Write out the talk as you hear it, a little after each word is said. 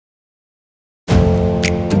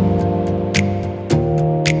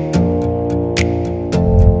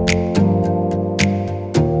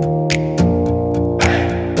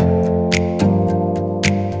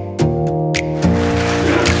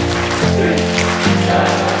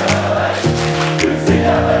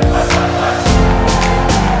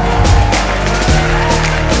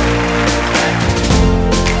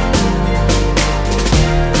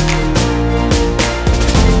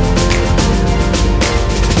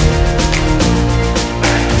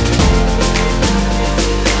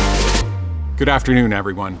Good afternoon,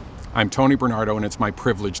 everyone. I'm Tony Bernardo, and it's my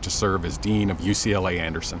privilege to serve as Dean of UCLA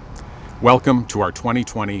Anderson. Welcome to our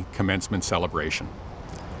 2020 Commencement celebration.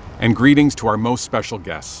 And greetings to our most special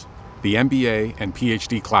guests, the MBA and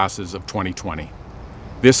PhD classes of 2020.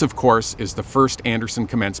 This, of course, is the first Anderson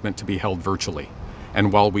Commencement to be held virtually.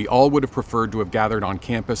 And while we all would have preferred to have gathered on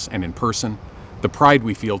campus and in person, the pride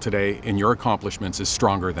we feel today in your accomplishments is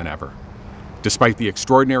stronger than ever. Despite the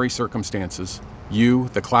extraordinary circumstances, you,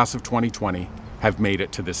 the class of 2020, have made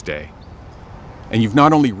it to this day. And you've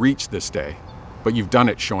not only reached this day, but you've done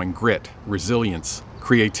it showing grit, resilience,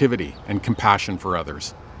 creativity, and compassion for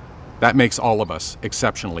others. That makes all of us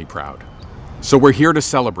exceptionally proud. So we're here to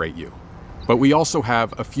celebrate you, but we also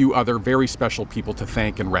have a few other very special people to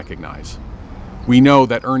thank and recognize. We know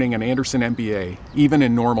that earning an Anderson MBA, even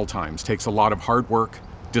in normal times, takes a lot of hard work,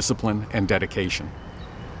 discipline, and dedication.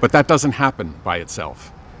 But that doesn't happen by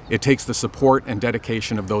itself. It takes the support and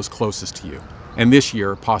dedication of those closest to you, and this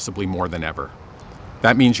year, possibly more than ever.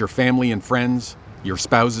 That means your family and friends, your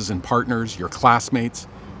spouses and partners, your classmates,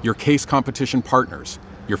 your case competition partners,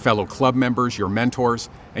 your fellow club members, your mentors,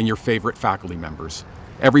 and your favorite faculty members.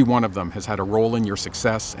 Every one of them has had a role in your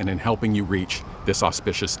success and in helping you reach this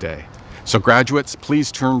auspicious day. So graduates,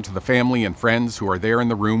 please turn to the family and friends who are there in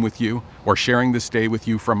the room with you or sharing this day with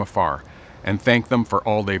you from afar, and thank them for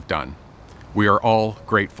all they've done. We are all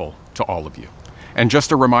grateful to all of you. And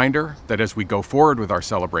just a reminder that as we go forward with our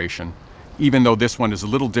celebration, even though this one is a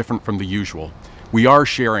little different from the usual, we are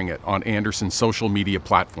sharing it on Anderson's social media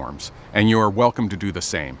platforms, and you are welcome to do the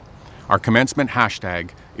same. Our commencement hashtag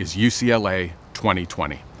is UCLA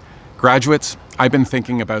 2020. Graduates, I've been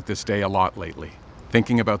thinking about this day a lot lately,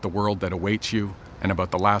 thinking about the world that awaits you and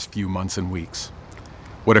about the last few months and weeks.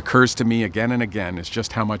 What occurs to me again and again is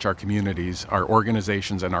just how much our communities, our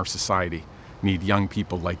organizations, and our society need young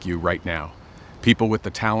people like you right now, people with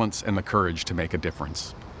the talents and the courage to make a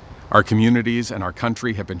difference. Our communities and our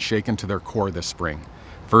country have been shaken to their core this spring,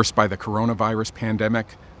 first by the coronavirus pandemic,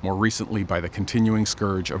 more recently by the continuing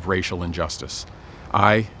scourge of racial injustice.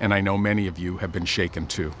 I, and I know many of you, have been shaken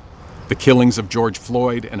too. The killings of George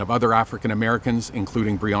Floyd and of other African Americans,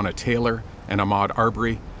 including Breonna Taylor and Ahmaud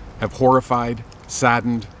Arbery, have horrified,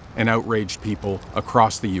 saddened, and outraged people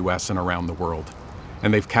across the U.S. and around the world.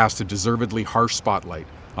 And they've cast a deservedly harsh spotlight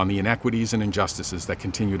on the inequities and injustices that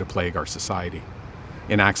continue to plague our society.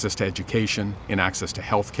 In access to education, in access to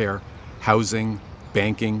healthcare, housing,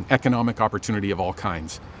 banking, economic opportunity of all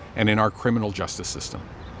kinds, and in our criminal justice system.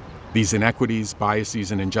 These inequities,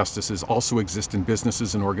 biases, and injustices also exist in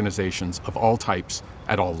businesses and organizations of all types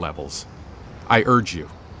at all levels. I urge you,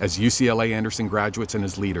 as UCLA Anderson graduates and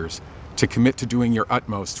as leaders, to commit to doing your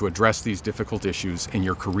utmost to address these difficult issues in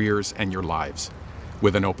your careers and your lives,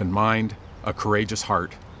 with an open mind, a courageous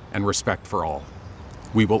heart, and respect for all.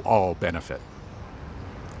 We will all benefit.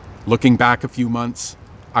 Looking back a few months,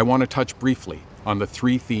 I want to touch briefly on the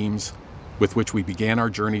three themes with which we began our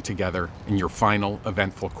journey together in your final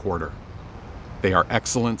eventful quarter. They are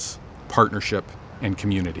excellence, partnership, and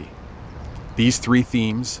community. These three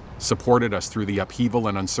themes supported us through the upheaval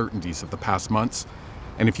and uncertainties of the past months,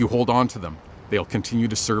 and if you hold on to them, they'll continue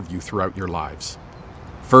to serve you throughout your lives.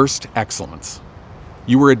 First, excellence.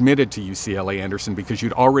 You were admitted to UCLA Anderson because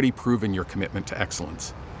you'd already proven your commitment to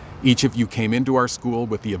excellence. Each of you came into our school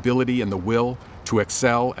with the ability and the will to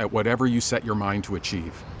excel at whatever you set your mind to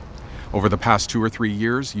achieve. Over the past 2 or 3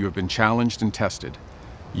 years, you have been challenged and tested.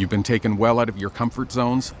 You've been taken well out of your comfort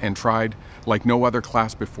zones and tried like no other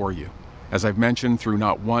class before you, as I've mentioned, through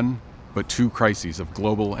not one, but 2 crises of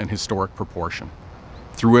global and historic proportion.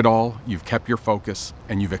 Through it all, you've kept your focus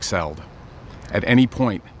and you've excelled. At any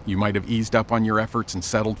point, you might have eased up on your efforts and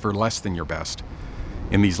settled for less than your best.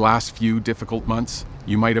 In these last few difficult months,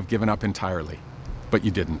 you might have given up entirely, but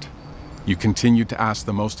you didn't. You continued to ask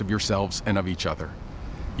the most of yourselves and of each other.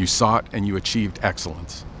 You sought and you achieved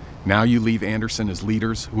excellence. Now you leave Anderson as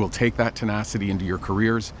leaders who will take that tenacity into your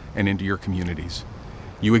careers and into your communities.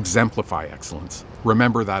 You exemplify excellence.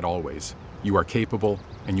 Remember that always. You are capable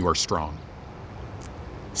and you are strong.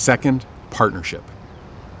 Second, partnership.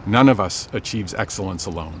 None of us achieves excellence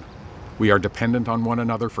alone. We are dependent on one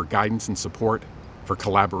another for guidance and support, for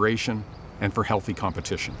collaboration, and for healthy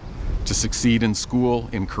competition. To succeed in school,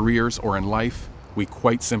 in careers, or in life, we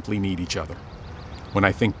quite simply need each other. When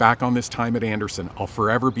I think back on this time at Anderson, I'll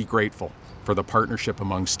forever be grateful for the partnership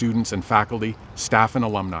among students and faculty, staff and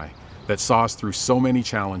alumni that saw us through so many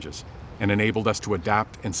challenges and enabled us to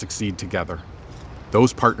adapt and succeed together.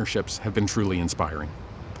 Those partnerships have been truly inspiring.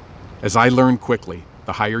 As I learned quickly,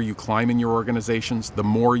 the higher you climb in your organizations, the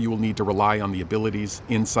more you will need to rely on the abilities,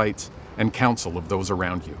 insights, and counsel of those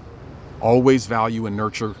around you. Always value and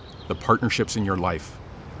nurture the partnerships in your life,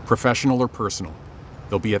 professional or personal.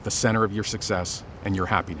 They'll be at the center of your success and your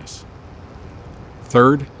happiness.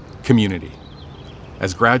 Third, community.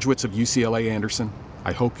 As graduates of UCLA Anderson,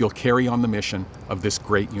 I hope you'll carry on the mission of this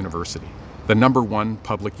great university, the #1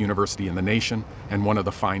 public university in the nation and one of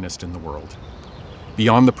the finest in the world.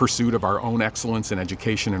 Beyond the pursuit of our own excellence in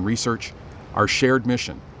education and research, our shared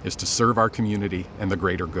mission is to serve our community and the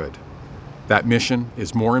greater good. That mission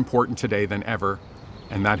is more important today than ever,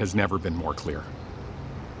 and that has never been more clear.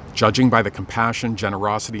 Judging by the compassion,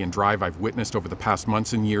 generosity, and drive I've witnessed over the past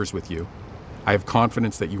months and years with you, I have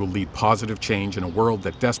confidence that you will lead positive change in a world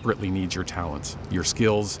that desperately needs your talents, your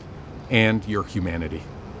skills, and your humanity.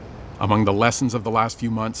 Among the lessons of the last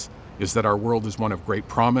few months is that our world is one of great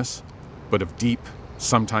promise, but of deep,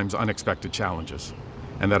 sometimes unexpected challenges,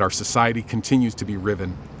 and that our society continues to be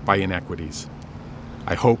riven by inequities.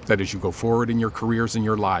 I hope that as you go forward in your careers and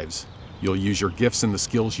your lives, you'll use your gifts and the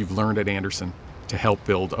skills you've learned at Anderson to help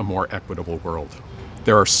build a more equitable world.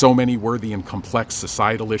 There are so many worthy and complex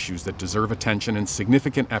societal issues that deserve attention and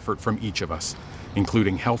significant effort from each of us,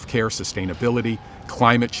 including healthcare, sustainability,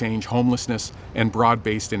 climate change, homelessness, and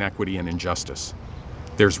broad-based inequity and injustice.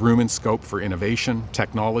 There's room and scope for innovation,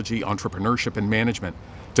 technology, entrepreneurship, and management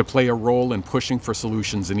to play a role in pushing for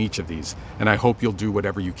solutions in each of these, and I hope you'll do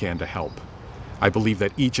whatever you can to help. I believe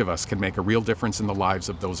that each of us can make a real difference in the lives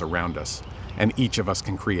of those around us, and each of us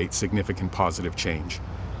can create significant positive change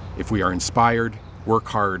if we are inspired, work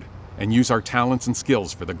hard, and use our talents and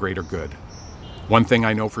skills for the greater good. One thing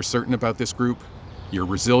I know for certain about this group, you're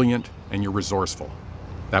resilient and you're resourceful.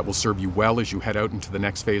 That will serve you well as you head out into the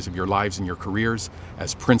next phase of your lives and your careers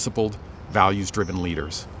as principled, values-driven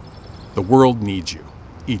leaders. The world needs you,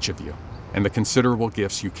 each of you, and the considerable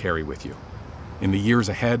gifts you carry with you. In the years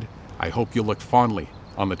ahead, I hope you'll look fondly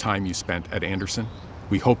on the time you spent at Anderson.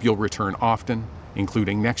 We hope you'll return often,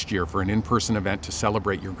 including next year for an in-person event to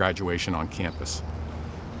celebrate your graduation on campus.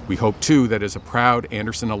 We hope too that as a proud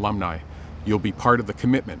Anderson alumni, you'll be part of the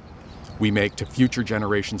commitment we make to future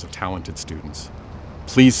generations of talented students.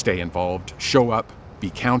 Please stay involved, show up, be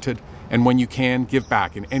counted, and when you can, give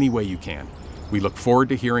back in any way you can. We look forward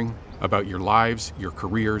to hearing about your lives, your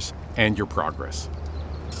careers, and your progress.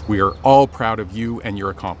 We are all proud of you and your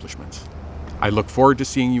accomplishments. I look forward to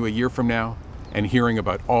seeing you a year from now and hearing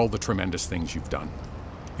about all the tremendous things you've done.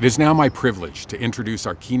 It is now my privilege to introduce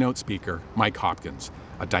our keynote speaker, Mike Hopkins,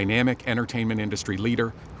 a dynamic entertainment industry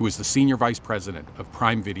leader who is the Senior Vice President of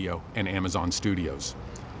Prime Video and Amazon Studios.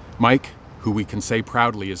 Mike, who we can say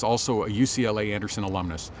proudly is also a UCLA Anderson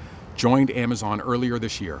alumnus, joined Amazon earlier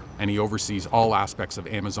this year, and he oversees all aspects of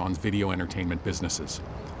Amazon's video entertainment businesses.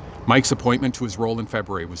 Mike's appointment to his role in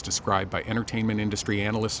February was described by entertainment industry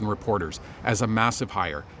analysts and reporters as a massive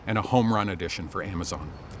hire and a home run addition for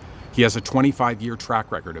Amazon. He has a 25-year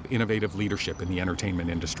track record of innovative leadership in the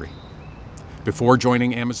entertainment industry. Before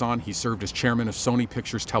joining Amazon, he served as chairman of Sony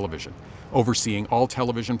Pictures Television, overseeing all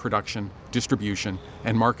television production, distribution,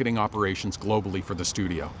 and marketing operations globally for the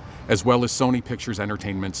studio, as well as Sony Pictures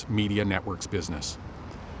Entertainment's media networks business.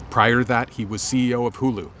 Prior to that, he was CEO of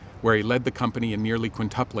Hulu, where he led the company in nearly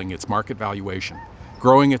quintupling its market valuation,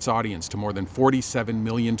 growing its audience to more than 47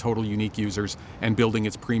 million total unique users, and building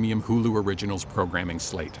its premium Hulu Originals programming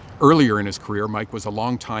slate. Earlier in his career, Mike was a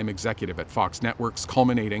longtime executive at Fox Networks,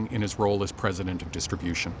 culminating in his role as president of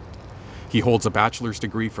distribution. He holds a bachelor's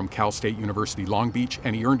degree from Cal State University Long Beach,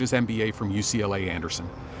 and he earned his MBA from UCLA Anderson.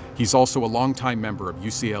 He's also a longtime member of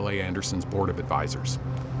UCLA Anderson's Board of Advisors.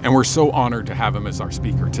 And we're so honored to have him as our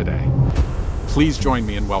speaker today. Please join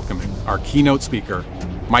me in welcoming our keynote speaker,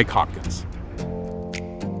 Mike Hopkins.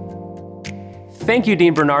 Thank you,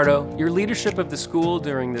 Dean Bernardo. Your leadership of the school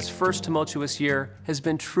during this first tumultuous year has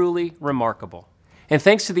been truly remarkable. And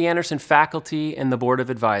thanks to the Anderson faculty and the Board of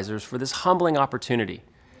Advisors for this humbling opportunity.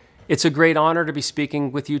 It's a great honor to be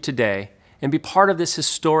speaking with you today and be part of this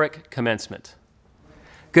historic commencement.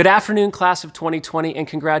 Good afternoon, class of 2020, and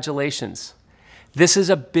congratulations. This is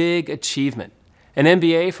a big achievement, an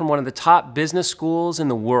MBA from one of the top business schools in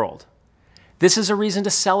the world. This is a reason to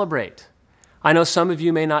celebrate. I know some of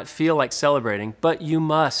you may not feel like celebrating, but you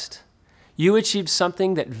must. You achieved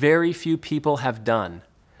something that very few people have done,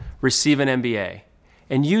 receive an MBA,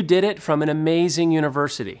 and you did it from an amazing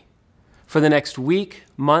university. For the next week,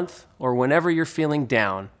 month, or whenever you're feeling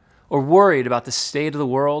down or worried about the state of the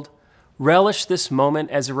world, relish this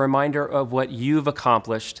moment as a reminder of what you've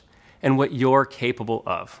accomplished and what you're capable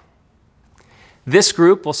of. This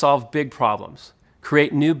group will solve big problems,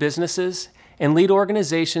 create new businesses, and lead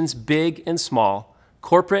organizations big and small,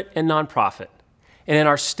 corporate and nonprofit, and in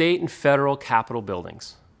our state and federal Capitol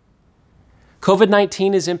buildings.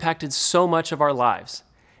 COVID-19 has impacted so much of our lives,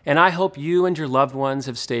 and I hope you and your loved ones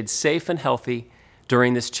have stayed safe and healthy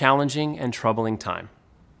during this challenging and troubling time.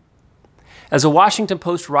 As a Washington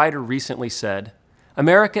Post writer recently said,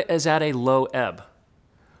 America is at a low ebb.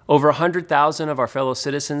 Over 100,000 of our fellow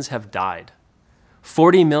citizens have died.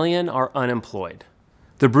 40 million are unemployed.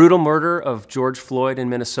 The brutal murder of George Floyd in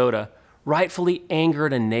Minnesota rightfully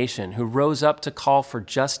angered a nation who rose up to call for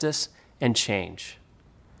justice and change.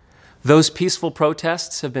 Those peaceful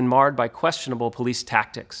protests have been marred by questionable police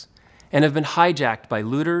tactics and have been hijacked by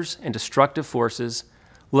looters and destructive forces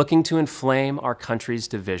looking to inflame our country's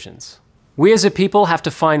divisions. We as a people have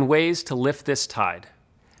to find ways to lift this tide.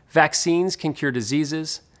 Vaccines can cure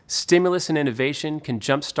diseases, stimulus and innovation can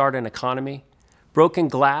jumpstart an economy, broken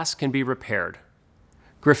glass can be repaired,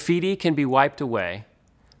 graffiti can be wiped away,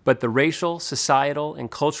 but the racial, societal, and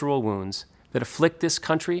cultural wounds that afflict this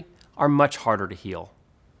country are much harder to heal.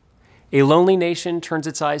 A lonely nation turns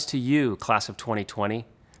its eyes to you, class of 2020,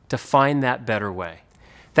 to find that better way.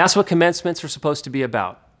 That's what commencements are supposed to be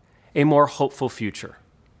about, a more hopeful future.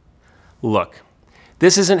 Look,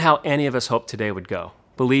 this isn't how any of us hoped today would go.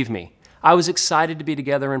 Believe me, I was excited to be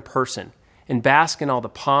together in person and bask in all the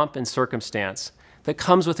pomp and circumstance that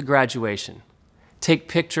comes with a graduation. Take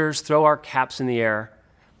pictures, throw our caps in the air,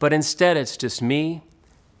 but instead it's just me,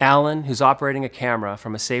 Alan, who's operating a camera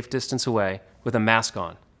from a safe distance away with a mask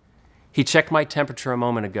on. He checked my temperature a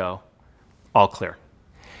moment ago. All clear.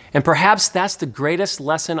 And perhaps that's the greatest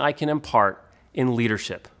lesson I can impart in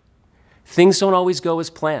leadership. Things don't always go as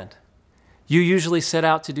planned. You usually set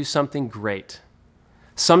out to do something great.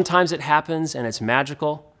 Sometimes it happens and it's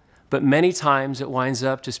magical, but many times it winds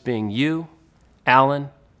up just being you, Alan,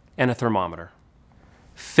 and a thermometer.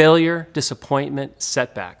 Failure, disappointment,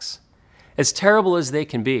 setbacks. As terrible as they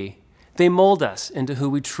can be, they mold us into who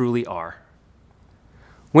we truly are.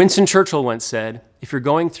 Winston Churchill once said, if you're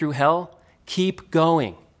going through hell, keep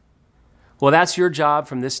going. Well, that's your job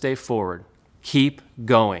from this day forward. Keep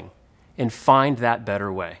going and find that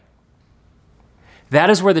better way. That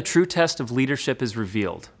is where the true test of leadership is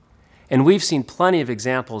revealed. And we've seen plenty of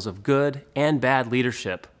examples of good and bad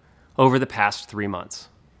leadership over the past 3 months.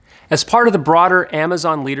 As part of the broader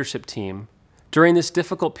Amazon leadership team, during this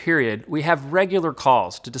difficult period, we have regular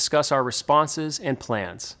calls to discuss our responses and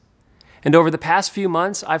plans. And over the past few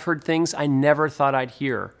months, I've heard things I never thought I'd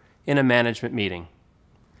hear in a management meeting.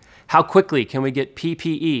 How quickly can we get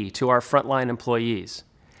PPE to our frontline employees?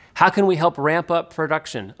 How can we help ramp up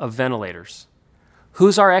production of ventilators?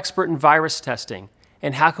 Who's our expert in virus testing?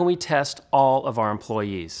 And how can we test all of our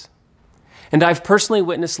employees? And I've personally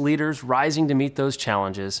witnessed leaders rising to meet those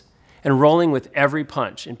challenges and rolling with every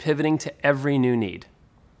punch and pivoting to every new need.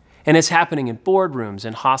 And it's happening in boardrooms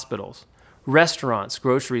and hospitals, restaurants,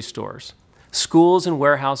 grocery stores, schools and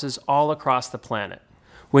warehouses all across the planet.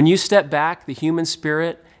 When you step back, the human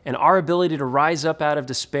spirit and our ability to rise up out of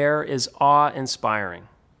despair is awe-inspiring.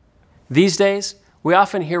 These days, we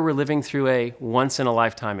often hear we're living through a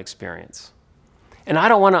once-in-a-lifetime experience. And I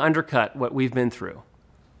don't want to undercut what we've been through.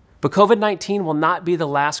 But COVID-19 will not be the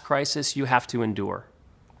last crisis you have to endure.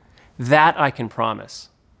 That I can promise.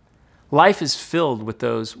 Life is filled with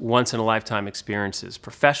those once-in-a-lifetime experiences,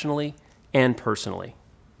 professionally and personally.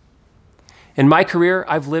 In my career,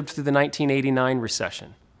 I've lived through the 1989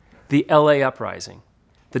 recession, the LA uprising,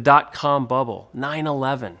 the dot-com bubble,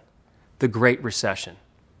 9/11, the Great Recession.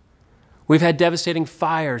 We've had devastating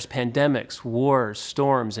fires, pandemics, wars,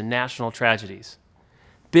 storms, and national tragedies.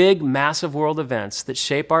 Big, massive world events that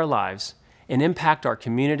shape our lives and impact our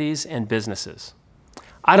communities and businesses.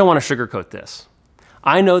 I don't want to sugarcoat this.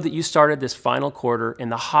 I know that you started this final quarter in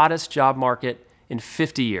the hottest job market in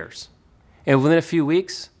 50 years. And within a few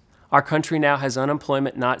weeks, our country now has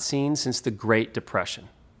unemployment not seen since the Great Depression.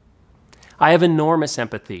 I have enormous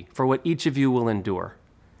empathy for what each of you will endure.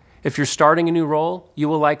 If you're starting a new role, you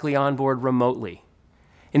will likely onboard remotely.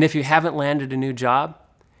 And if you haven't landed a new job,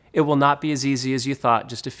 it will not be as easy as you thought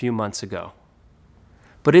just a few months ago.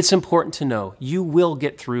 But it's important to know you will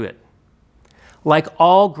get through it. Like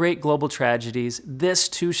all great global tragedies, this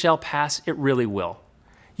too shall pass. It really will.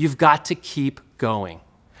 You've got to keep going.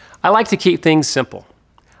 I like to keep things simple.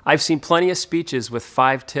 I've seen plenty of speeches with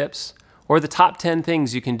 5 tips or the top 10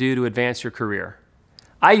 things you can do to advance your career.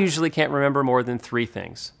 I usually can't remember more than 3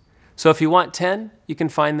 things. So if you want 10, you can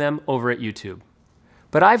find them over at YouTube.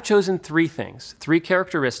 But I've chosen 3 things, 3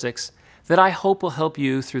 characteristics that I hope will help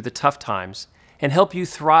you through the tough times and help you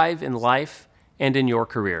thrive in life and in your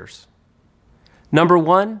careers. Number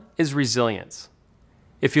 1 is resilience.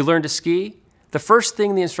 If you learn to ski, the first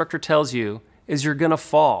thing the instructor tells you is you're going to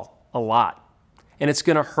fall a lot, and it's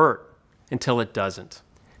going to hurt until it doesn't.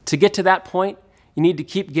 To get to that point, you need to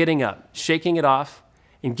keep getting up, shaking it off,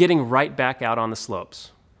 and getting right back out on the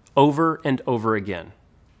slopes, over and over again.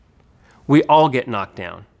 We all get knocked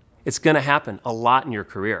down. It's going to happen a lot in your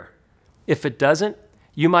career. If it doesn't,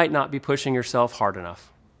 you might not be pushing yourself hard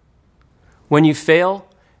enough. When you fail,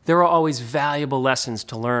 there are always valuable lessons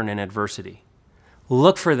to learn in adversity.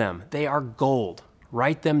 Look for them. They are gold.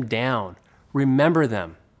 Write them down. Remember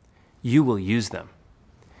them. You will use them.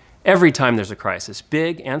 Every time there's a crisis,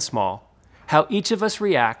 big and small, how each of us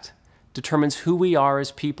react determines who we are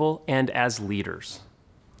as people and as leaders.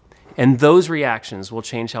 And those reactions will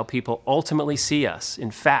change how people ultimately see us,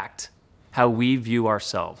 in fact, how we view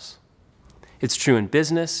ourselves. It's true in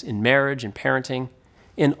business, in marriage, in parenting,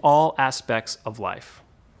 in all aspects of life.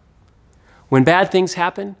 When bad things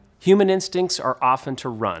happen, human instincts are often to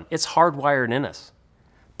run. It's hardwired in us.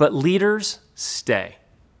 But leaders stay.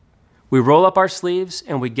 We roll up our sleeves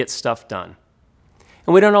and we get stuff done.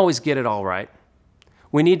 And we don't always get it all right.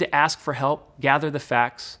 We need to ask for help, gather the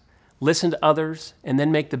facts, listen to others, and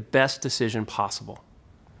then make the best decision possible.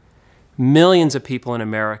 Millions of people in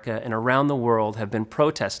America and around the world have been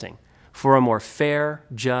protesting for a more fair,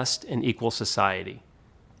 just, and equal society.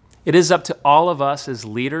 It is up to all of us as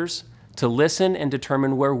leaders to listen and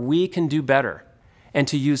determine where we can do better and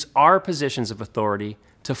to use our positions of authority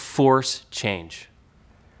to force change.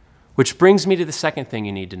 Which brings me to the second thing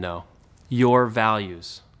you need to know, your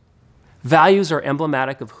values. Values are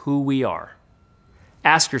emblematic of who we are.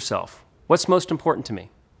 Ask yourself, what's most important to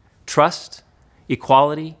me? Trust,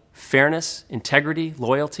 equality, fairness, integrity,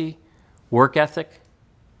 loyalty, work ethic?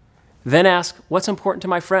 Then ask, what's important to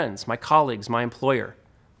my friends, my colleagues, my employer?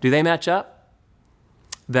 Do they match up?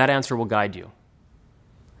 That answer will guide you.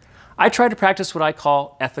 I try to practice what I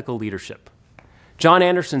call ethical leadership. John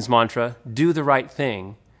Anderson's mantra, do the right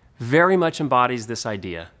thing, very much embodies this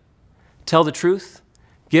idea. Tell the truth,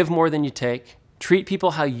 give more than you take, treat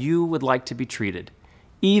people how you would like to be treated,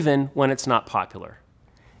 even when it's not popular.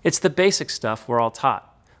 It's the basic stuff we're all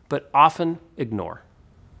taught, but often ignore.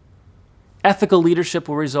 Ethical leadership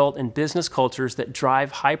will result in business cultures that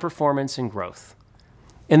drive high performance and growth,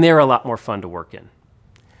 and they're a lot more fun to work in.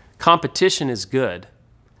 Competition is good,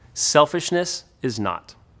 selfishness is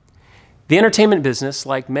not. The entertainment business,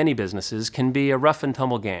 like many businesses, can be a rough and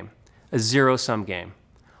tumble game, a zero-sum game.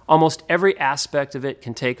 Almost every aspect of it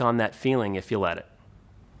can take on that feeling if you let it.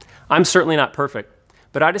 I'm certainly not perfect,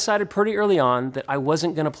 but I decided pretty early on that I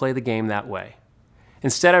wasn't going to play the game that way.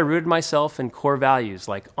 Instead, I rooted myself in core values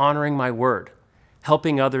like honoring my word,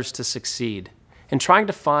 helping others to succeed, and trying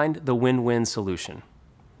to find the win-win solution.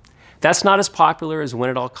 That's not as popular as win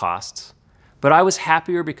at all costs, but I was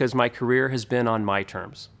happier because my career has been on my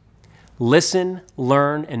terms. Listen,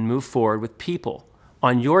 learn, and move forward with people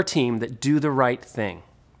on your team that do the right thing,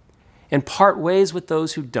 and part ways with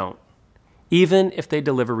those who don't, even if they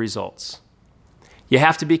deliver results. You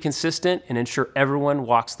have to be consistent and ensure everyone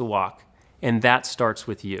walks the walk, and that starts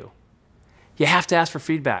with you. You have to ask for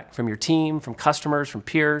feedback from your team, from customers, from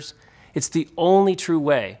peers. It's the only true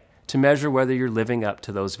way to measure whether you're living up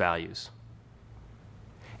to those values.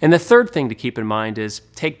 And the third thing to keep in mind is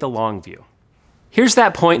take the long view. Here's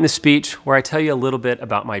that point in the speech where I tell you a little bit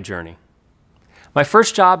about my journey. My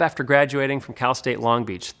first job after graduating from Cal State Long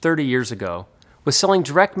Beach 30 years ago was selling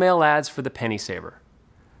direct mail ads for the penny saver.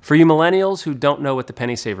 For you millennials who don't know what the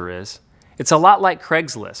penny saver is, it's a lot like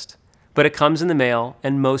Craigslist, but it comes in the mail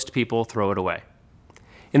and most people throw it away.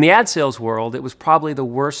 In the ad sales world, it was probably the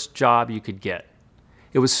worst job you could get.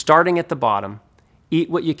 It was starting at the bottom, eat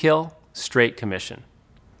what you kill, straight commission.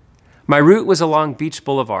 My route was along Beach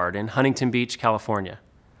Boulevard in Huntington Beach, California.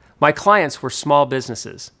 My clients were small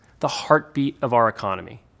businesses, the heartbeat of our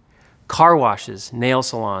economy. Car washes, nail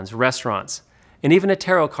salons, restaurants, and even a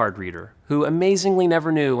tarot card reader who amazingly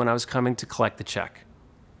never knew when I was coming to collect the check.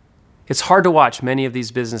 It's hard to watch many of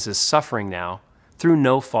these businesses suffering now through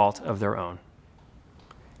no fault of their own.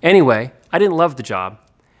 Anyway, I didn't love the job.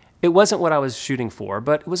 It wasn't what I was shooting for,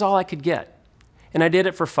 but it was all I could get. And I did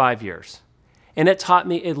it for 5 years. And it taught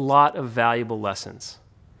me a lot of valuable lessons.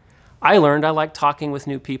 I learned I like talking with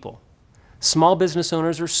new people. Small business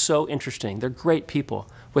owners are so interesting. They're great people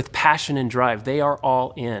with passion and drive. They are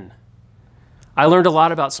all in. I learned a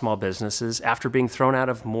lot about small businesses after being thrown out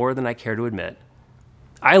of more than I care to admit.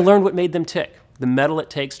 I learned what made them tick, the mettle it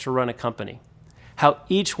takes to run a company, how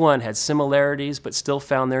each one had similarities but still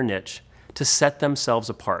found their niche to set themselves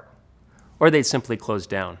apart, or they'd simply close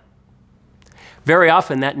down. Very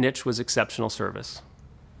often, that niche was exceptional service.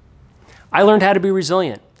 I learned how to be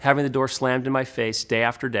resilient, having the door slammed in my face day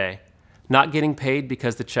after day, not getting paid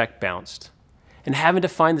because the check bounced, and having to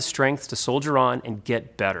find the strength to soldier on and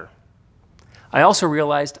get better. I also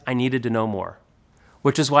realized I needed to know more.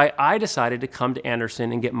 which is why I decided to come to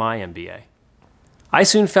Anderson and get my MBA. I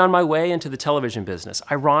soon found my way into the television business.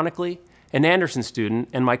 Ironically, an Anderson student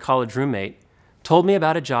and my college roommate told me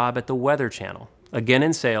about a job at the Weather Channel, again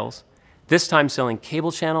in sales, this time selling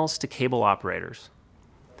cable channels to cable operators.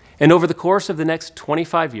 And over the course of the next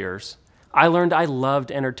 25 years, I learned I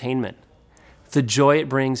loved entertainment, the joy it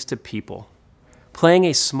brings to people. Playing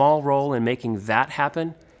a small role in making that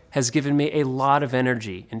happen has given me a lot of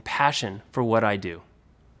energy and passion for what I do.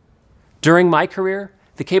 During my career,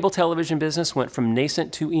 the cable television business went from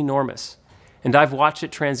nascent to enormous, and I've watched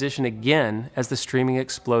it transition again as the streaming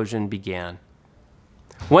explosion began.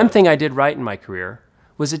 One thing I did right in my career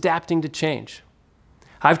was adapting to change.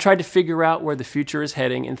 I've tried to figure out where the future is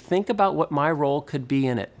heading and think about what my role could be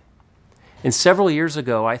in it. And several years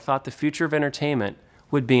ago, I thought the future of entertainment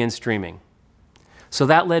would be in streaming. So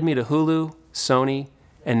that led me to Hulu, Sony,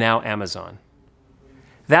 and now Amazon.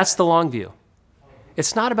 That's the long view.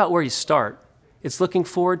 It's not about where you start, it's looking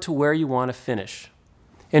forward to where you want to finish.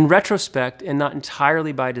 In retrospect, and not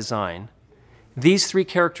entirely by design, these three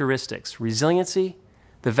characteristics, resiliency,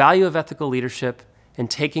 the value of ethical leadership, and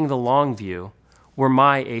taking the long view, were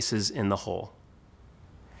my aces in the hole.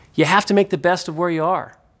 You have to make the best of where you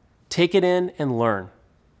are. Take it in and learn.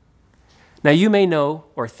 Now you may know,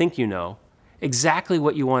 or think you know, exactly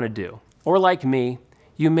what you want to do. Or like me,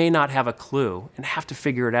 you may not have a clue and have to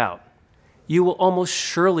figure it out. You will almost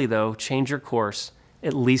surely, though, change your course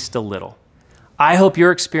at least a little. I hope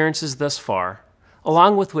your experiences thus far,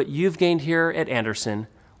 along with what you've gained here at Anderson,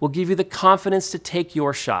 will give you the confidence to take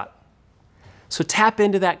your shot. So tap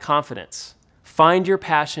into that confidence, find your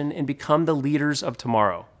passion, and become the leaders of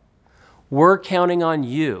tomorrow. We're counting on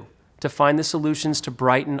you to find the solutions to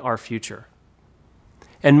brighten our future.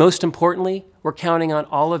 And most importantly, we're counting on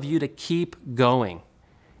all of you to keep going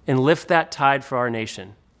and lift that tide for our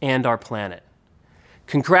nation and our planet.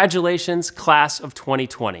 Congratulations, class of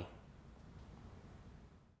 2020.